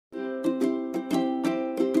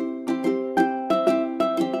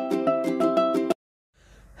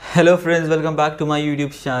Hello friends, welcome back to my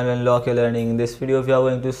YouTube channel Unlock Your Learning. In this video we are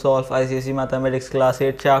going to solve ICSE Mathematics Class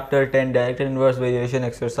 8 Chapter 10 Direct and Inverse Variation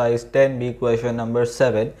Exercise 10B question number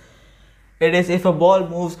 7. It is if a ball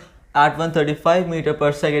moves at 135 meter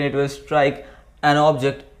per second, it will strike an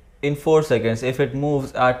object in 4 seconds. If it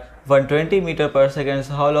moves at 120 meter per second,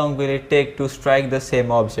 how long will it take to strike the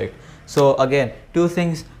same object? So again, two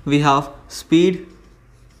things, we have speed.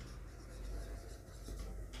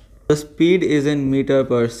 The speed is in meter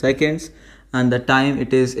per seconds and the time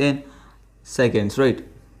it is in seconds, right?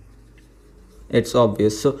 It's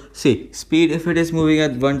obvious. So see, speed, if it is moving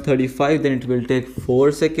at 135, then it will take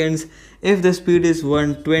 4 seconds. If the speed is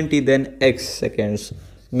 120, then x seconds.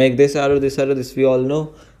 Make this arrow, this we all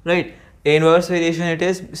know, right? Inverse variation, it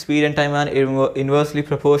is speed and time are inversely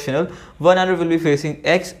proportional. One arrow will be facing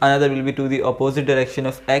x, another will be to the opposite direction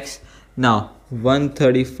of x. Now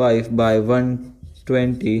 135 by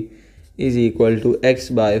 120 is equal to x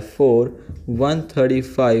by 4.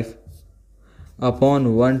 135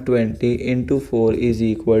 upon 120 into 4 is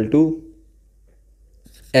equal to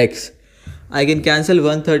x. I can cancel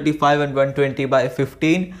 135 and 120 by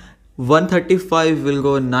 15. 135 will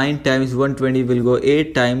go 9 times, 120 will go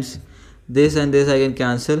 8 times. This and this I can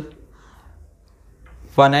cancel,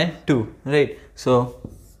 1 and 2, right? So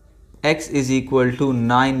x is equal to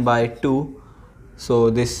 9 by 2.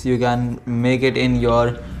 So this you can make it in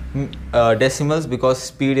your decimals, because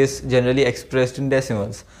speed is generally expressed in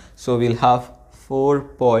decimals. So we'll have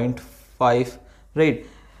 4.5, right?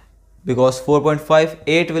 Because 4.5,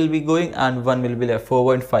 8 will be going and 1 will be left,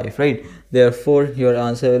 4.5, right? Therefore your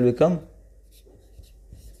answer will become,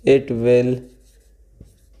 it will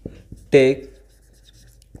take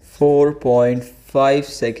 4.5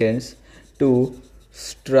 seconds to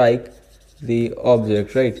strike the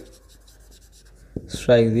object, right?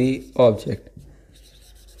 Strike the object.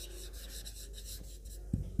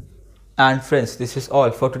 And friends, this is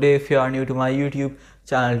all for today. If you are new to my YouTube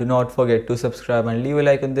channel, do not forget to subscribe and leave a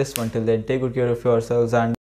like on this one. Till then, take good care of yourselves and